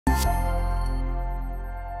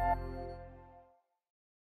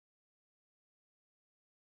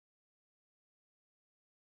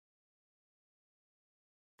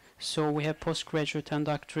So we have postgraduate and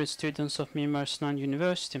doctorate students of Mimar Sinan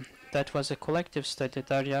University. That was a collective study.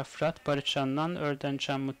 Darya Fırat, Barış Annan, Örden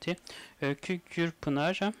Canmuti, Öykü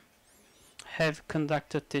Gürpınar have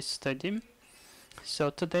conducted this study.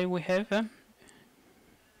 So today we have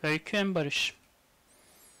Öykü and Barış.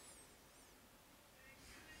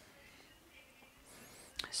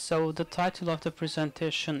 So the title of the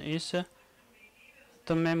presentation is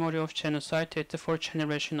The Memory of Genocide at the Fourth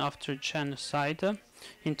Generation After Genocide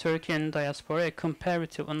in Turkey and Diaspora, a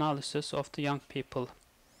comparative analysis of the young people.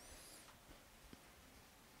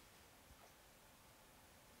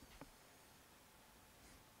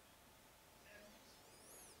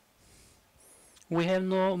 We have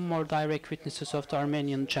no more direct witnesses of the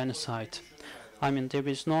Armenian genocide. I mean, there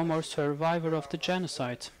is no more survivor of the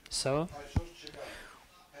genocide. So,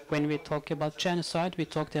 when we talk about genocide, we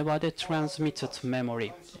talked about a transmitted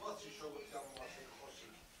memory.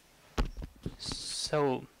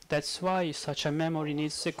 So, that's why such a memory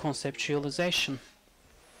needs a conceptualization.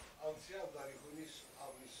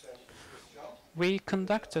 We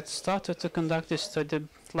started to conduct this study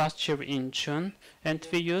last year in June, and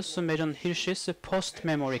we used Meron Hirsch's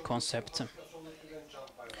post-memory concept.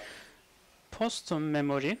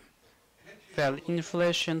 Post-memory, well, in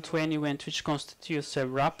relation to an event which constitutes a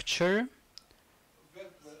rupture,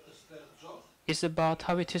 is about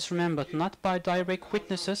how it is remembered, not by direct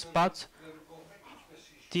witnesses, but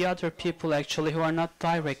the other people actually who are not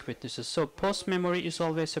direct witnesses. So post-memory is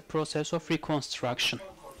always a process of reconstruction.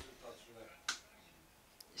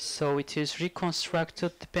 So it is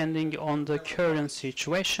reconstructed depending on the current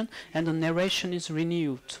situation, and the narration is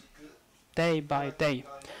renewed day by day.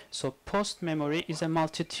 So post-memory is a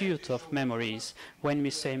multitude of memories. When we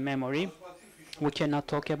say memory, we cannot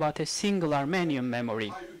talk about a single Armenian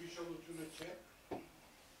memory.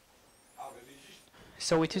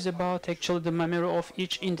 So it is about actually the memory of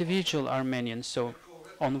each individual Armenian. So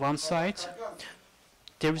on one side,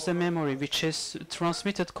 there is a memory which is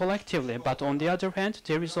transmitted collectively, but on the other hand,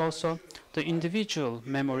 there is also the individual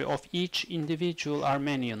memory of each individual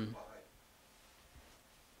Armenian.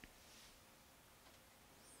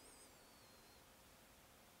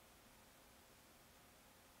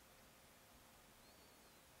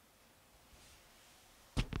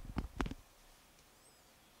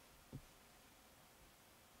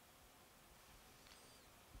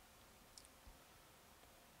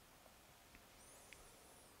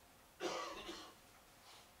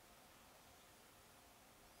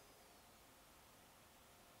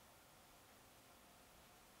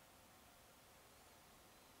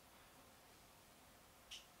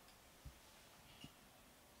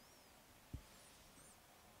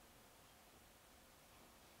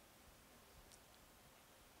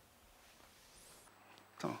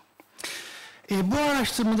 Bu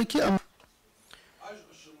araştırmadaki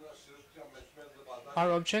Our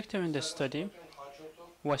objective in this study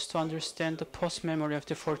was to understand the post-memory of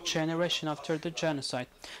the fourth generation after the genocide.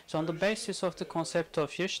 So on the basis of the concept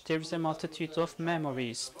of Hirsch, there is a multitude of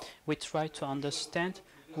memories. We try to understand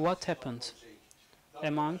what happened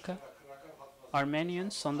among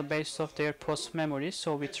Armenians on the basis of their post-memories.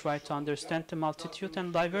 So we try to understand the multitude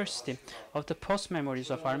and diversity of the post-memories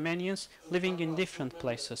of Armenians living in different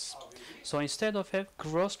places. So instead of a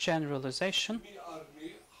gross generalization,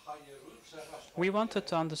 we wanted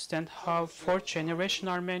to understand how fourth generation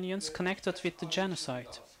Armenians connected with the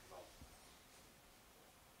genocide.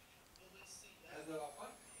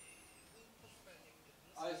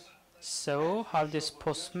 So how these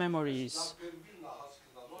post-memories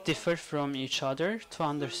differ from each other. To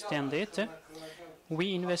understand it,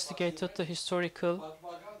 we investigated the historical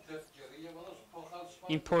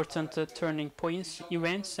important turning points,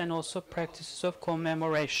 events, and also practices of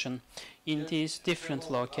commemoration in these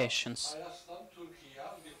different locations.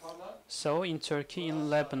 So in Turkey, in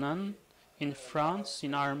Lebanon, in France,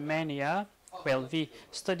 in Armenia, well, we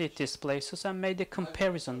studied these places and made a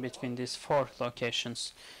comparison between these four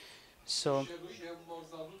locations. So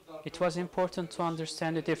it was important to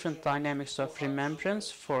understand the different dynamics of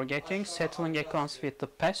remembrance, forgetting, settling accounts with the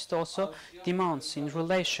past, also demands in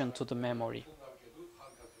relation to the memory.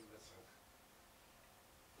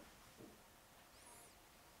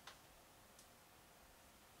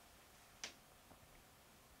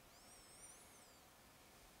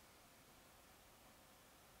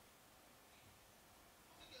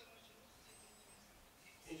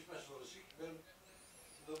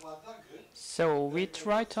 So we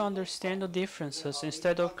try to understand the differences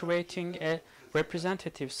instead of creating a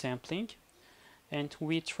representative sampling, and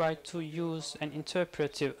we try to use an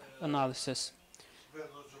interpretive analysis.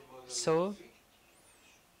 So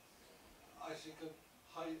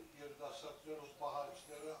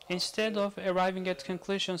Instead of arriving at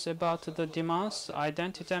conclusions about the demands,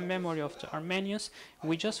 identity and memory of the Armenians,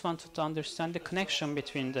 we just wanted to understand the connection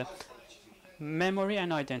between the memory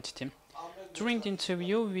and identity. During the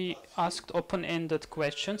interview, we asked open-ended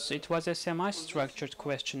questions. It was a semi-structured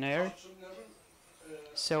questionnaire,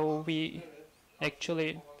 so we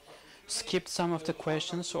actually skipped some of the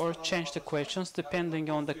questions or changed the questions depending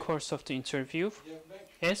on the course of the interview.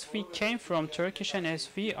 As we came from Turkish and as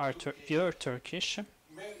we are Turkish,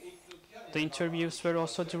 the interviews were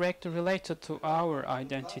also directly related to our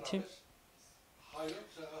identity.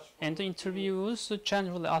 And the interviews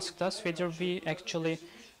generally asked us whether we actually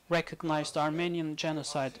recognized Armenian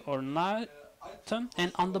genocide or not,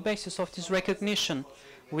 and on the basis of this recognition,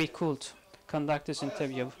 we could conduct this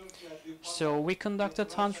interview. So we conducted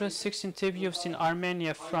 106 interviews in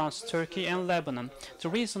Armenia, France, Turkey, and Lebanon. The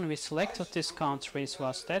reason we selected these countries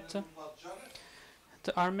was that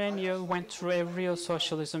the Armenia went through a real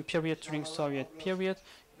socialism period during Soviet period.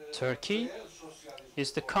 Turkey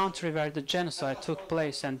is the country where the genocide took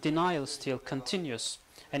place and denial still continues,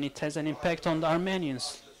 and it has an impact on the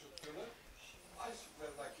Armenians.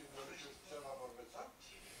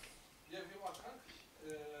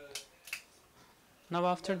 Now,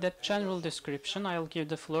 after that general description, I'll give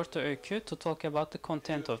the floor to Öykü to talk about the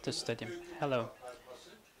content of the study. Hello.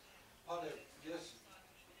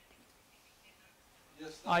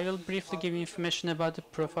 I will briefly give information about the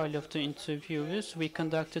profile of the interviewers. We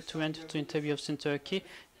conducted 22 interviews in Turkey,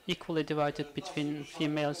 equally divided between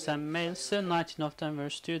females and males. 19 of them were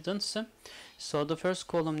students. So the first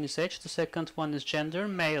column is age, the second one is gender,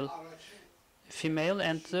 male, female,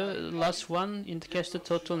 and the last one indicates the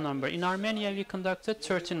total number. In Armenia, we conducted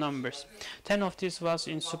 30 numbers. 10 of these was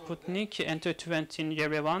in Sputnik, and 20 in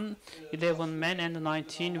Yerevan, 11 men and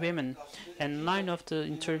 19 women, and 9 of the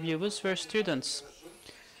interviewers were students.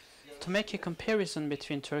 To make a comparison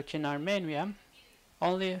between Turkey and Armenia,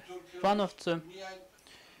 only one of the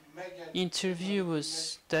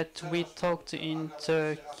interviewers that we talked in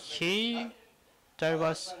Turkey, there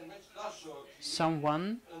was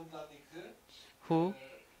someone who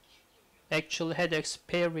actually had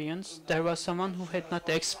experience. There was someone who had not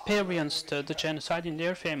experienced the genocide in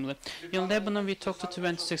their family. In Lebanon, we talked to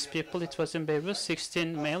 26 people. It was in Beirut,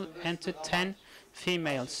 16 male and 10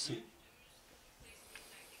 females.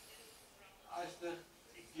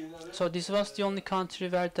 So this was the only country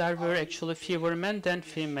where there were actually fewer men than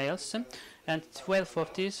females, and 12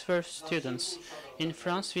 of these were students. In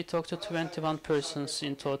France, we talked to 21 persons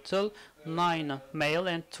in total, 9 male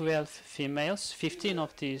and 12 females. 15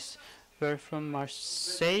 of these were from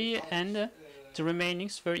Marseille, and the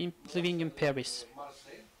remainings were living in Paris.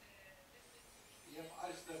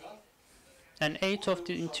 And 8 of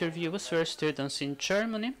the interviewers were students in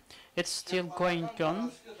Germany. It's still going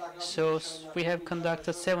on, so we have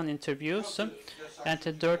conducted 7 interviews, and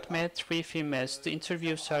the third male, 3 females. The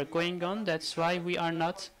interviews are going on. That's why we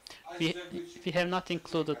have not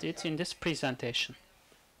included it in this presentation.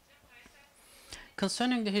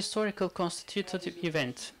 Concerning the historical constitutive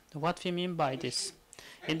event, what we mean by this?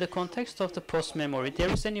 In the context of the post-memory,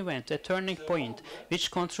 there is an event, a turning point, which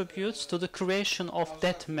contributes to the creation of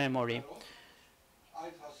that memory.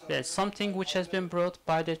 There's something which has been brought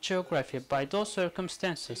by the geography, by those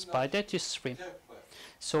circumstances, by that history.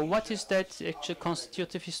 So what is that actual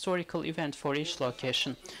constitutive historical event for each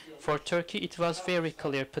location? For Turkey, it was very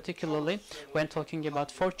clear, particularly when talking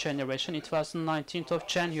about fourth generation, it was the 19th of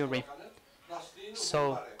January.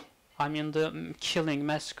 So, I mean the killing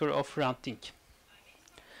massacre of Hrant Dink.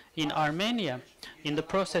 In Armenia, in the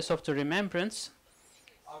process of the remembrance,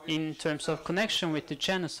 in terms of connection with the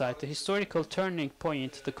genocide, the historical turning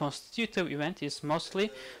point, the constitutive event is mostly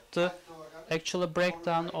the actual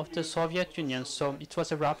breakdown of the Soviet Union. So it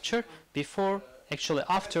was a rupture before, actually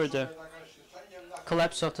after the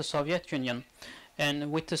collapse of the Soviet Union.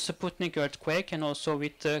 And with the Sputnik earthquake and also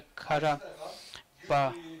with the Karabakh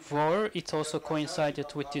war, it also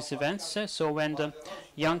coincided with these events. So when the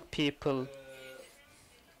young people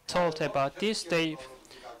told about this, they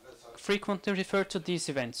frequently refer to these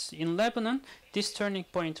events. In Lebanon, this turning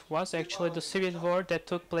point was actually the civil war that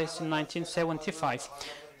took place in 1975.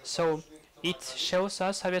 So it shows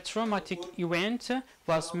us how a traumatic event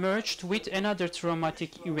was merged with another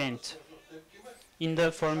traumatic event in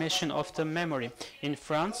the formation of the memory. In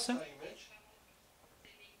France,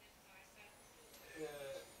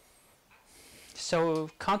 so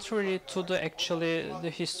contrary to the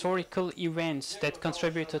historical events that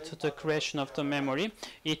contributed to the creation of the memory,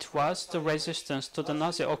 it was the resistance to the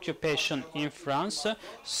Nazi occupation in France.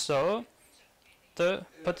 So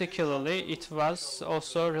particularly it was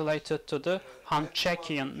also related to the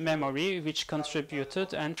Hamazkayin memory, which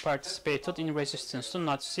contributed and participated in resistance to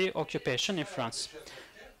Nazi occupation in France.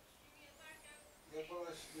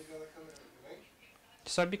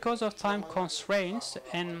 So because of time constraints,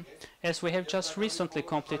 and as we have just recently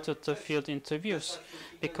completed the field interviews,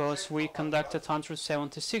 because we conducted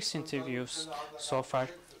 176 interviews so far,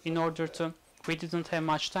 we didn't have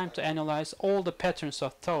much time to analyze all the patterns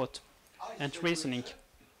of thought and reasoning.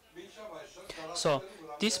 So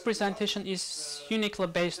this presentation is uniquely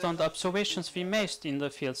based on the observations we made in the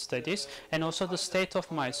field studies and also the state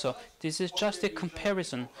of mind. So this is just a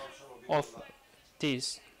comparison of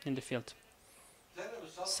these in the field.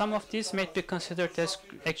 Some of these may be considered as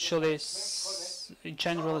actually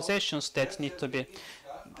generalizations that need to be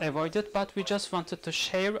avoided, but we just wanted to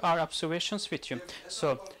share our observations with you.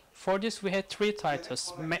 So for this we had three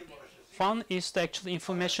titles. One is the actual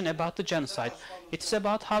information about the genocide. It's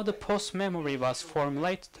about how the post-memory was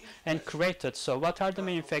formulated and created. So what are the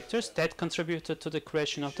main factors that contributed to the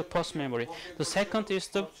creation of the post-memory? The second is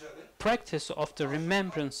the practice of the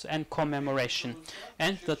remembrance and commemoration.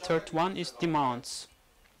 And the third one is demands.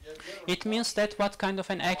 It means that what kind of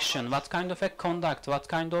an action, what kind of a conduct, what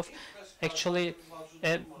kind of actually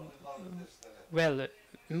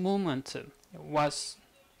movement was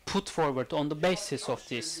put forward on the basis of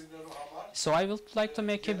this. So I would like to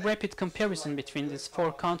make a rapid comparison between these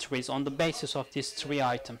four countries on the basis of these three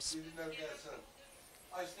items.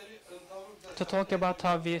 To talk about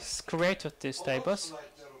how we created these tables,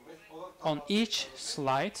 on each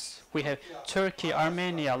slide we have Turkey,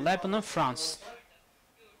 Armenia, Lebanon, France.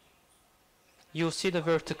 You see the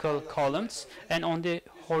vertical columns, and on the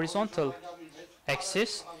horizontal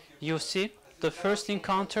axis you see the first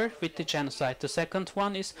encounter with the genocide. The second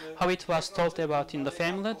one is how it was told about in the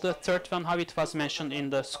family. The third one, how it was mentioned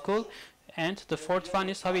in the school. And the fourth one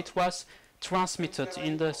is how it was transmitted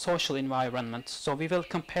in the social environment. So we will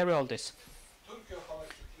compare all this.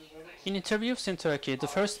 In interviews in Turkey, the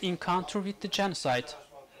first encounter with the genocide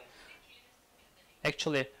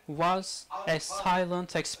actually was a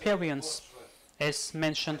silent experience, as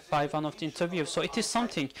mentioned by one of the interviews. So it is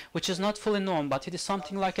something which is not fully known, but it is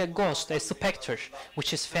something like a ghost, a specter,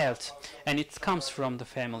 which is felt, and it comes from the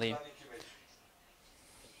family.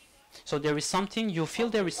 So there is something, you feel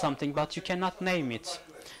there is something, but you cannot name it.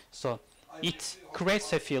 So it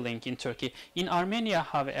creates a feeling in Turkey. In Armenia,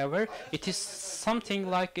 however, it is something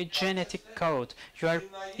like a genetic code. You are,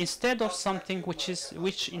 instead of something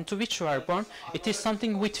into which you are born, it is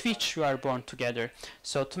something with which you are born together.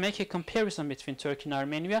 So to make a comparison between Turkey and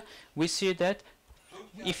Armenia, we see that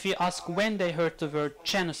if we ask when they heard the word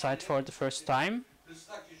genocide for the first time,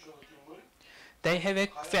 they have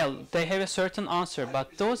a certain answer,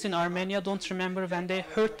 but those in Armenia don't remember when they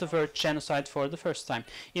heard the word genocide for the first time.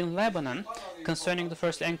 In Lebanon, concerning the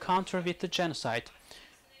first encounter with the genocide,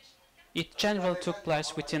 it generally took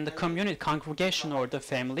place within the community, congregation, or the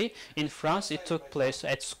family. In France, it took place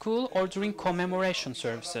at school or during commemoration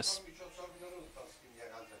services.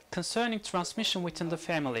 Concerning transmission within the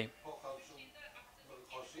family,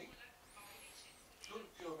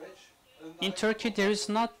 in Turkey, there is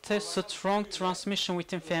not a strong transmission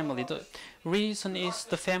within family. The reason is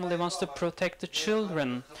the family wants to protect the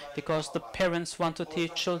children, because the parents want to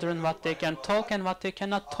teach children what they can talk and what they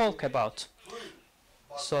cannot talk about.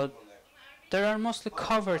 So there are mostly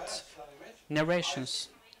covered narrations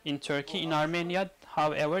in Turkey. In Armenia,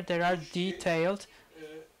 however, there are detailed,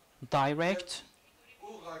 direct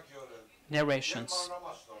narrations,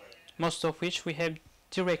 most of which we have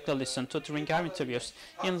directly listened to during our interviews.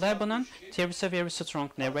 In Lebanon, there is a very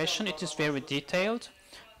strong narration. It is very detailed,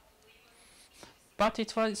 but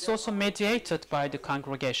it's also mediated by the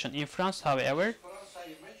congregation. In France, however,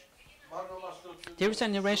 there is a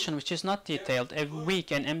narration which is not detailed, a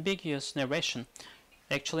weak and ambiguous narration.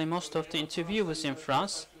 Actually, most of the interviewers in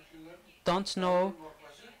France don't know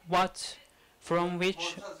from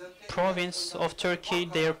which province of Turkey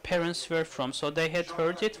their parents were from. So they had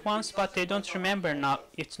heard it once, but they don't remember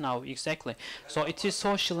it now exactly. So it is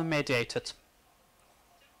socially mediated.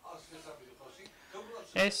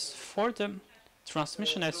 As for the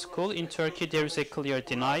transmission at school, in Turkey there is a clear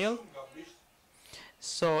denial.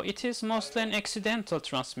 So it is mostly an accidental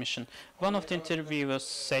transmission. One of the interviewers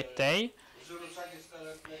said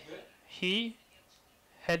he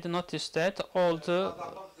had noticed that all the,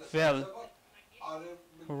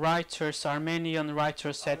 Armenian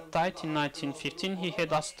writers had died in 1915. He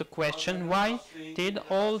had asked the question, why did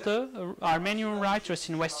all the Armenian writers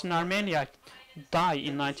in Western Armenia die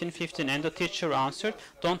in 1915, and the teacher answered,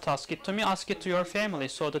 "Don't ask it to me, ask it to your family."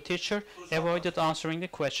 So the teacher avoided answering the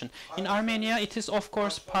question. In Armenia, it is of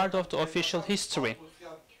course part of the official history.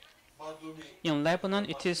 In Lebanon,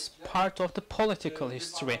 it is part of the political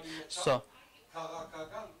history. So,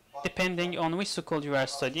 depending on which school you are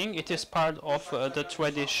studying, it is part of the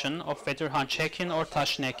tradition of whether Hanchekin or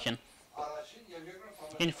Tashnekin.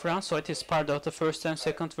 In France, so it is part of the First and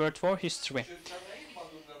Second World War history.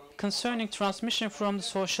 Concerning transmission from the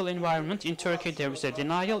social environment, in Turkey there is a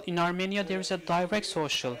denial. In Armenia there is a direct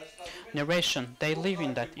social narration. They live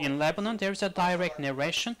in that. In Lebanon there is a direct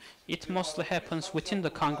narration. It mostly happens within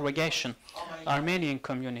the congregation, Armenian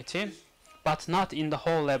community, but not in the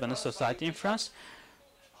whole Lebanese society. In France,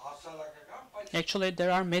 actually,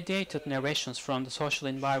 there are mediated narrations from the social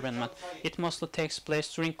environment. It mostly takes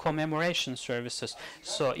place during commemoration services.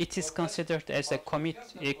 So it is considered as a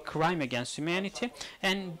crime against humanity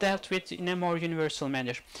and dealt with in a more universal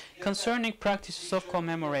manner. Concerning practices of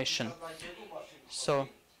commemoration, so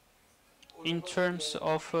in terms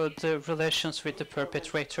of the relations with the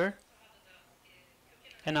perpetrator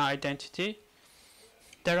and identity,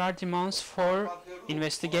 there are demands for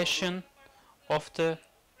investigation of the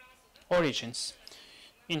origins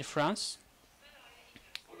in France.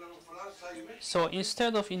 So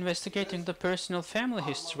instead of investigating the personal family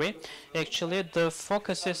history, actually the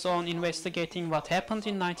focus is on investigating what happened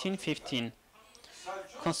in 1915.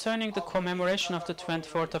 Concerning the commemoration of the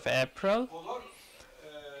 24th of April,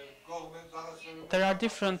 there are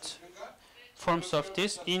different forms of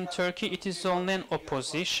this. In Turkey, it is only an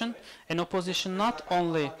opposition not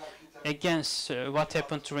only against what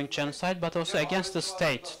happened during genocide, but also against the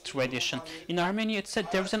state tradition. In Armenia, it's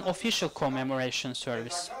there is an official commemoration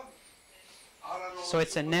service. So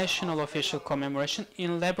it's a national official commemoration.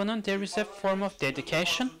 In Lebanon, there is a form of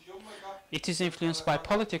dedication. It is influenced by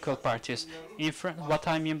political parties. In what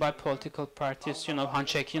I mean by political parties, you know,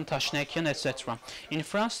 Hanchekin, Tashnekin, etc. In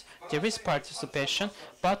France, there is participation,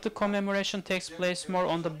 but the commemoration takes place more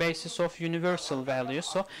on the basis of universal values,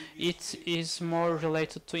 so it is more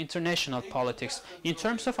related to international politics. In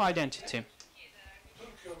terms of identity,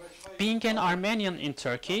 being an Armenian in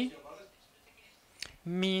Turkey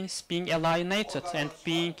means being alienated and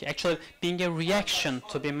being a reaction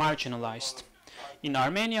to be marginalized. In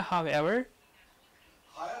Armenia, however,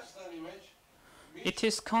 it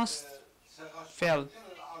is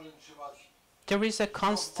there is a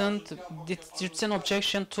constant, it's an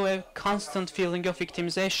objection to a constant feeling of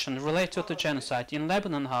victimization related to genocide. In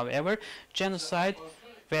Lebanon, however, genocide,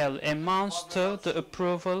 amounts to the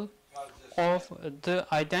approval of the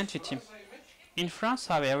identity. In France,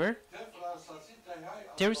 however,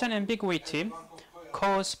 there is an ambiguity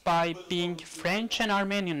caused by being French and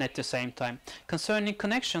Armenian at the same time. Concerning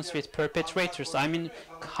connections with perpetrators, I mean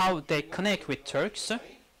how they connect with Turks.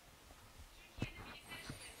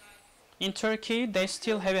 In Turkey, they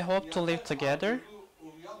still have a hope to live together,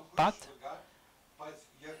 but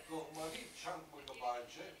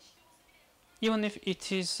even if it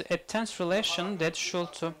is a tense relation that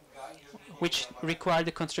which require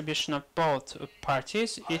the contribution of both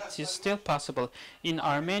parties, it is still possible. In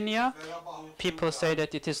Armenia, people say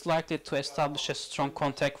that it is likely to establish a strong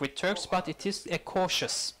contact with Turks, but it is a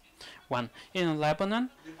cautious one. In Lebanon,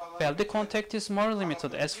 the contact is more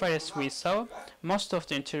limited. As far as we saw, most of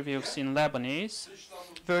the interviews in Lebanese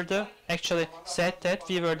actually said that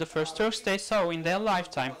we were the first Turks they saw in their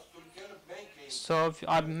lifetime. So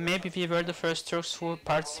maybe we were the first Turks who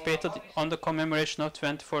participated on the commemoration of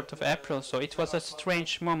 24th of April. So it was a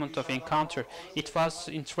strange moment of encounter. It was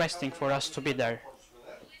interesting for us to be there.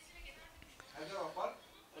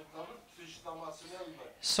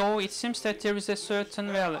 So it seems that there is a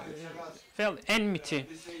certain enmity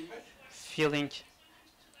feeling.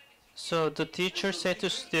 So the teacher said to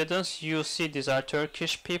students, "You see, these are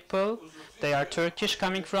Turkish people. They are Turkish,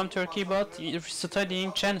 coming from Turkey, but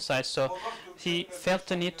studying genocide." So he felt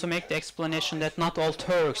the need to make the explanation that not all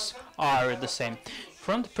Turks are the same.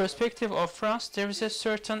 From the perspective of France, there is a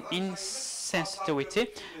certain insensitivity,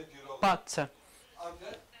 but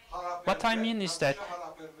what I mean is that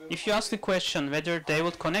if you ask the question whether they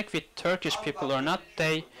would connect with Turkish people or not,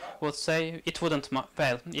 they would say it wouldn't,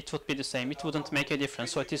 it would be the same, it wouldn't make a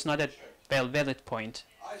difference, so it is not a valid point.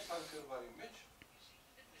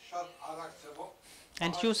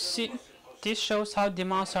 And you see, this shows how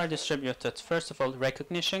demands are distributed. First of all,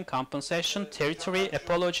 recognition, compensation, territory,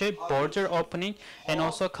 apology, border opening, and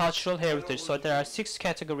also cultural heritage. So there are 6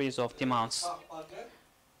 categories of demands.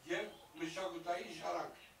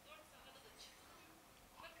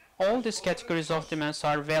 all these categories of demands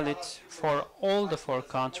are valid for all the 4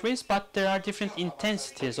 countries, but there are different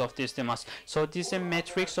intensities of these demands. So this is a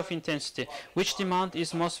matrix of intensity. Which demand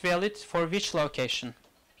is most valid for which location?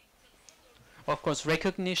 Of course,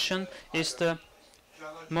 recognition is the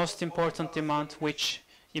most important demand which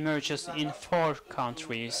emerges in 4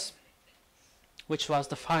 countries, which was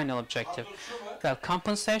the final objective. Well,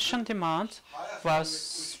 compensation demand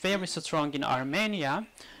was very strong in Armenia,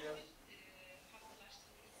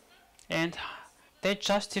 and they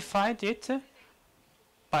justified it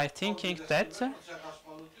by thinking that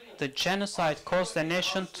the genocide caused the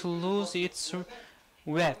nation to lose its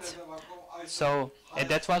wealth. So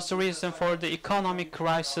that was the reason for the economic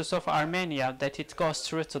crisis of Armenia that it goes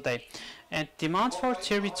through today. And demand for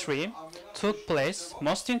territory took place,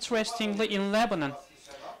 most interestingly, in Lebanon.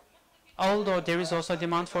 Although there is also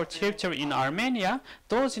demand for territory in Armenia,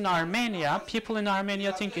 those in Armenia, people in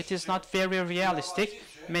Armenia think it is not very realistic,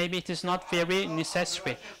 maybe it is not very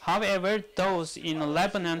necessary. However, those in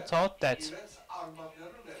Lebanon thought that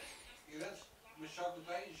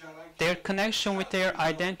their connection with their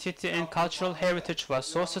identity and cultural heritage was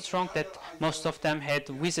so strong that most of them had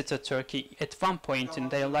visited Turkey at one point in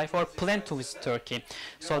their life or planned to visit Turkey.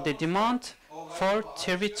 So the demand for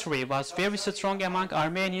territory was very strong among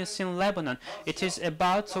Armenians in Lebanon. It is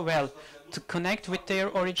about, well, to connect with their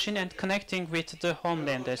origin and connecting with the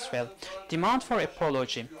homeland as well. Demand for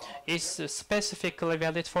apology is specifically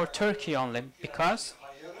valid for Turkey only, because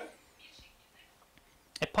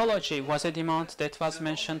apology was a demand that was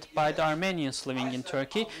mentioned by the Armenians living in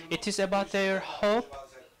Turkey. It is about their hope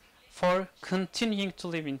for continuing to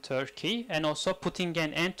live in Turkey and also putting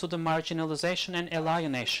an end to the marginalization and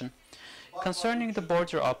alienation. Concerning the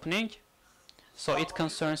border opening, so it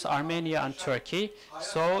concerns Armenia and Turkey,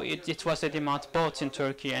 so it was a demand both in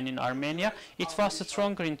Turkey and in Armenia. It was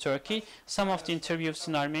stronger in Turkey. Some of the interviews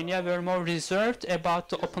in Armenia were more reserved about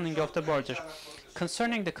the opening of the border.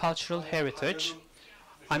 Concerning the cultural heritage,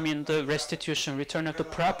 I mean the restitution, return of the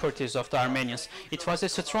properties of the Armenians, it was a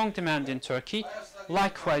strong demand in Turkey,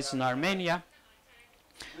 likewise in Armenia.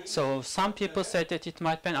 So some people said that it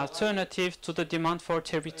might be an alternative to the demand for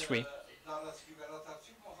territory,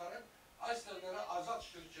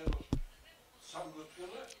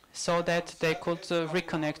 so that they could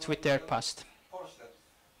reconnect with their past.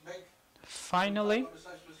 Finally,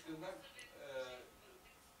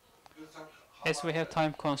 as we have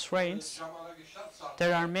time constraints,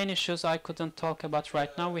 there are many issues I couldn't talk about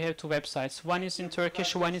right now. We have 2 websites. One is in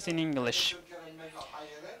Turkish, one is in English.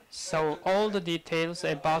 So all the details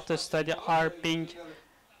about the study are being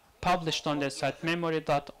published on the site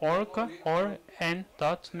memory.org or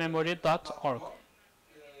n.memory.org.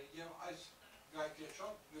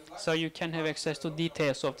 So you can have access to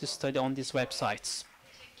details of the study on these websites.